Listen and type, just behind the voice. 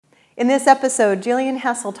In this episode, Jillian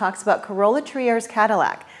Hessel talks about Carola Trier's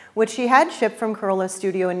Cadillac, which she had shipped from Carola's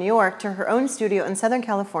studio in New York to her own studio in Southern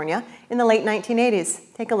California in the late 1980s.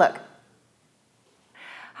 Take a look.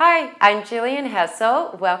 Hi, I'm Jillian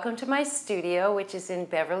Hessel. Welcome to my studio, which is in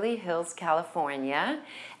Beverly Hills, California.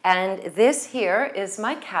 And this here is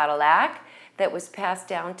my Cadillac that was passed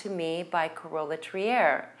down to me by Carola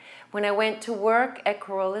Trier. When I went to work at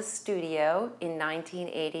Carola's studio in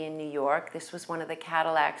 1980 in New York, this was one of the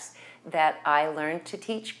Cadillacs that I learned to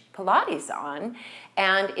teach Pilates on.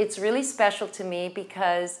 And it's really special to me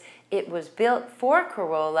because it was built for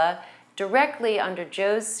Carola directly under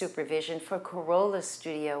Joe's supervision for Carola's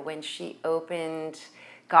studio when she opened,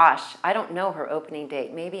 gosh, I don't know her opening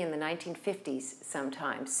date, maybe in the 1950s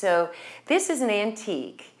sometime. So this is an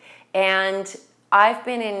antique. And I've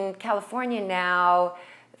been in California now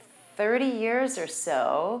 30 years or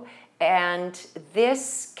so, and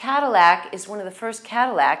this Cadillac is one of the first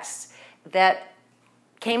Cadillacs that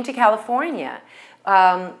came to California.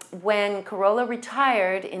 When Carola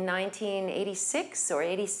retired in 1986 or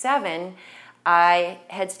 87, I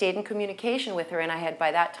had stayed in communication with her, and I had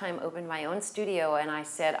by that time opened my own studio, and I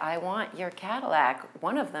said, I want your Cadillac,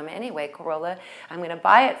 one of them anyway, Carola. I'm going to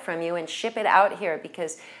buy it from you and ship it out here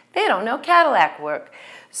because they don't know Cadillac work.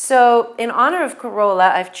 So in honor of Carola,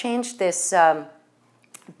 I've changed this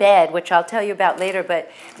bed, which I'll tell you about later,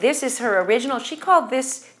 but this is her original. She called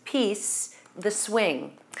this piece the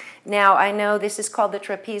swing. Now, I know this is called the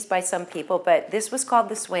trapeze by some people, but this was called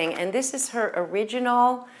the swing, and this is her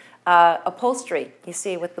original upholstery, you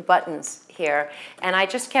see, with the buttons here. And I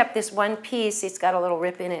just kept this one piece. It's got a little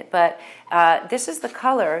rip in it, but this is the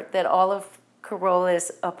color that all of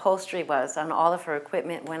Carola's upholstery was on all of her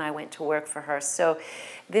equipment when I went to work for her. So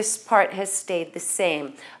this part has stayed the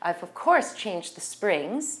same. I've, of course, changed the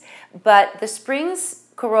springs, but the springs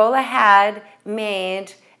Carola had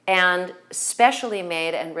made and specially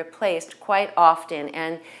made and replaced quite often.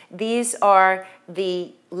 And these are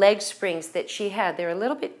the leg springs that she had. They're a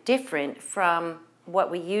little bit different from what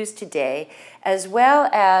we use today, as well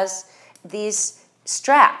as these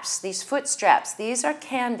straps, these foot straps. These are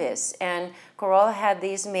canvas, and Carola had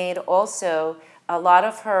these made also. A lot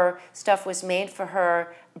of her stuff was made for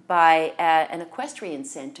her by an equestrian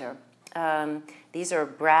center. These are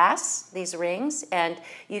brass, these rings, and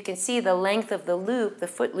you can see the length of the loop, the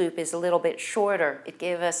foot loop, is a little bit shorter. It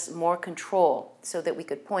gave us more control so that we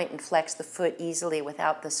could point and flex the foot easily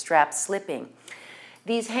without the strap slipping.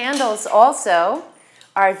 These handles also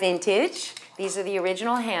are vintage. These are the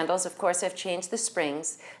original handles. Of course, I've changed the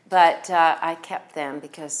springs, but I kept them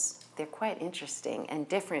because they're quite interesting and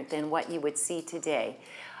different than what you would see today.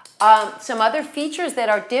 Some other features that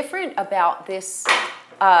are different about this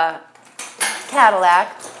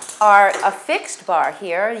Cadillac are a fixed bar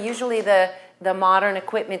here. Usually the modern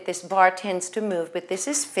equipment, this bar tends to move, but this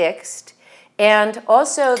is fixed. And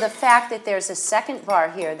also the fact that there's a second bar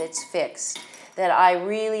here that's fixed that I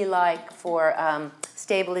really like for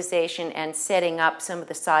stabilization and setting up some of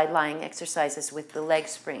the side-lying exercises with the leg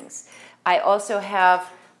springs. I also have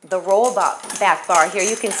the roll-back bar here.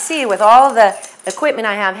 You can see with all the equipment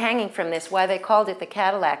I have hanging from this why they called it the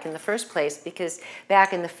Cadillac in the first place, because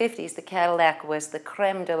back in the 50s, the Cadillac was the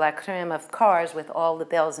creme de la creme of cars with all the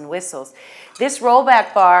bells and whistles. This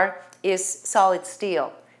rollback bar is solid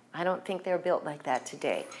steel. I don't think they're built like that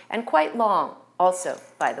today. And quite long also,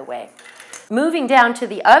 by the way. Moving down to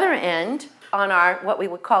the other end, on our what we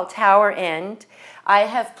would call tower end, I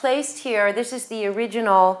have placed here, this is the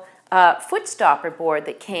original foot stopper board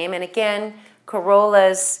that came, and again,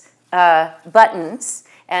 Carola's buttons,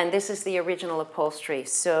 and this is the original upholstery.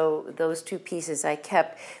 So those two pieces I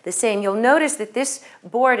kept the same. You'll notice that this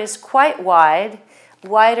board is quite wide,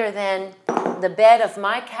 wider than the bed of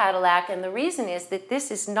my Cadillac, and the reason is that this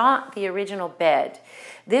is not the original bed.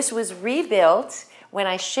 This was rebuilt when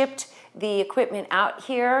I shipped the equipment out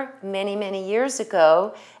here many, many years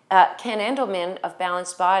ago. Ken Endelman of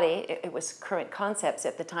Balanced Body, it was Current Concepts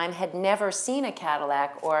at the time, had never seen a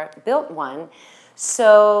Cadillac or built one.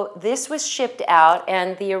 So this was shipped out,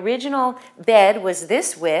 and the original bed was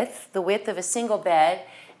this width, the width of a single bed.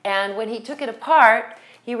 And when he took it apart,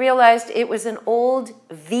 he realized it was an old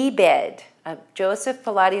V bed, a Joseph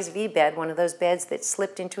Pilates V bed, one of those beds that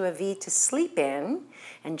slipped into a V to sleep in.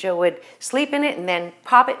 And Joe would sleep in it and then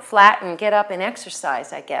pop it flat and get up and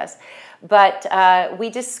exercise, I guess. But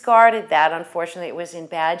we discarded that. Unfortunately, it was in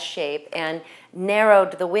bad shape, and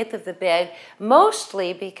narrowed the width of the bed,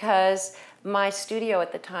 mostly because my studio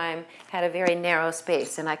at the time had a very narrow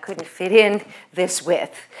space, and I couldn't fit in this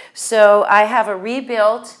width. So I have a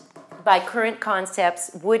rebuilt, by Current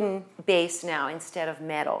Concepts, wooden base now instead of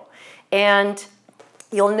metal. And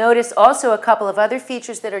You'll notice also a couple of other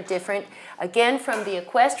features that are different. Again, from the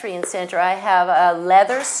Equestrian Center, I have a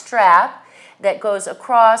leather strap that goes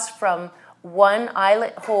across from one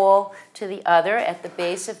eyelet hole to the other at the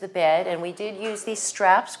base of the bed, and we did use these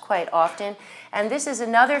straps quite often. And this is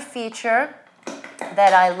another feature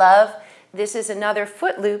that I love. This is another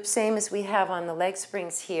foot loop, same as we have on the leg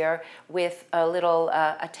springs here, with a little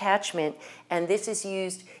attachment, and this is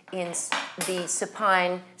used in the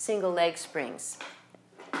supine single leg springs.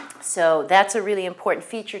 So that's a really important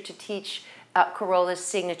feature to teach Carola's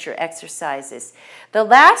signature exercises. The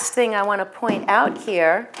last thing I want to point out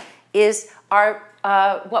here is our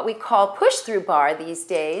what we call push-through bar these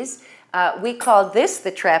days. We called this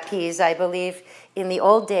the trapeze, I believe, in the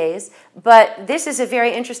old days. But this is a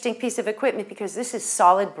very interesting piece of equipment because this is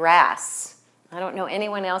solid brass. I don't know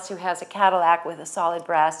anyone else who has a Cadillac with a solid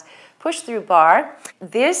brass push-through bar.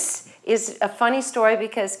 This is a funny story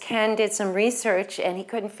because Ken did some research and he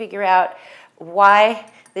couldn't figure out why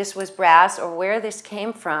this was brass or where this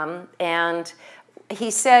came from. And he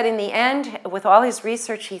said in the end, with all his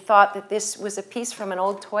research, he thought that this was a piece from an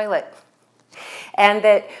old toilet. And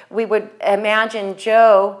that we would imagine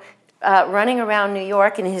Joe running around New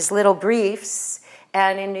York in his little briefs.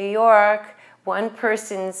 And in New York, one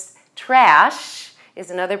person's trash is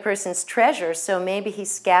another person's treasure. So maybe he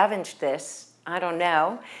scavenged this. I don't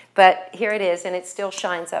know. But here it is, and it still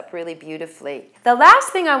shines up really beautifully. The last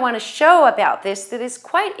thing I want to show about this that is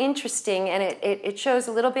quite interesting, and it shows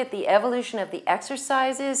a little bit the evolution of the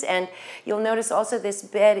exercises, and you'll notice also this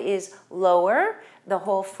bed is lower. The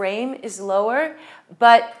whole frame is lower,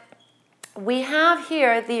 but we have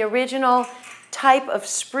here the original type of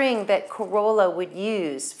spring that Carola would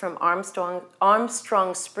use from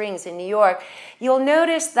Armstrong Springs in New York. You'll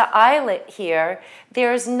notice the eyelet here.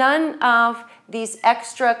 There's none of these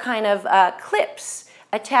extra kind of clips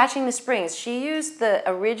attaching the springs. She used the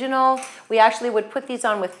original. We actually would put these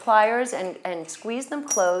on with pliers and squeeze them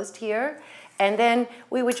closed here, and then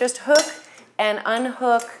we would just hook and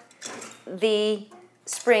unhook the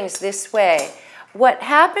springs this way. What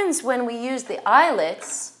happens when we use the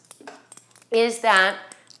eyelets is that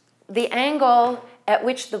the angle at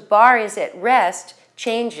which the bar is at rest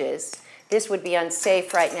changes. This would be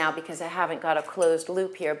unsafe right now because I haven't got a closed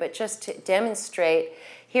loop here, but just to demonstrate,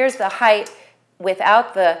 here's the height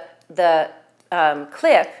without the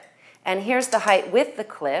clip, and here's the height with the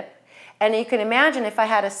clip. And you can imagine if I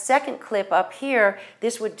had a second clip up here,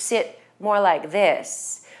 this would sit more like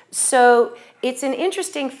this. So it's an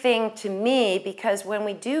interesting thing to me because when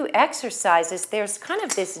we do exercises, there's kind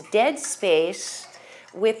of this dead space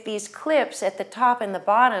with these clips at the top and the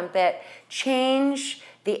bottom that change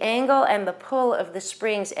the angle and the pull of the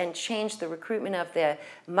springs and change the recruitment of the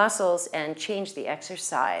muscles and change the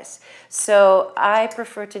exercise. So I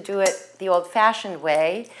prefer to do it the old-fashioned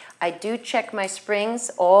way. I do check my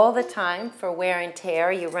springs all the time for wear and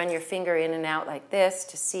tear. You run your finger in and out like this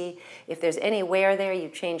to see if there's any wear there, you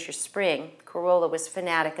change your spring. Carola was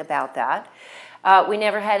fanatic about that. We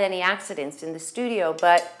never had any accidents in the studio,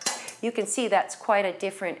 but you can see that's quite a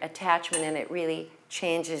different attachment and it really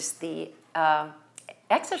changes the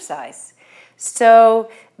exercise.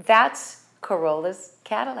 So that's Carola's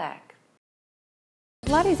Cadillac.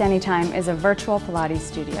 Pilates Anytime is a virtual Pilates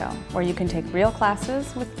studio where you can take real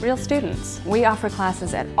classes with real students. We offer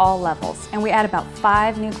classes at all levels and we add about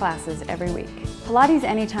 5 new classes every week. Pilates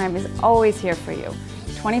Anytime is always here for you,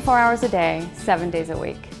 24 hours a day, 7 days a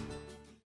week.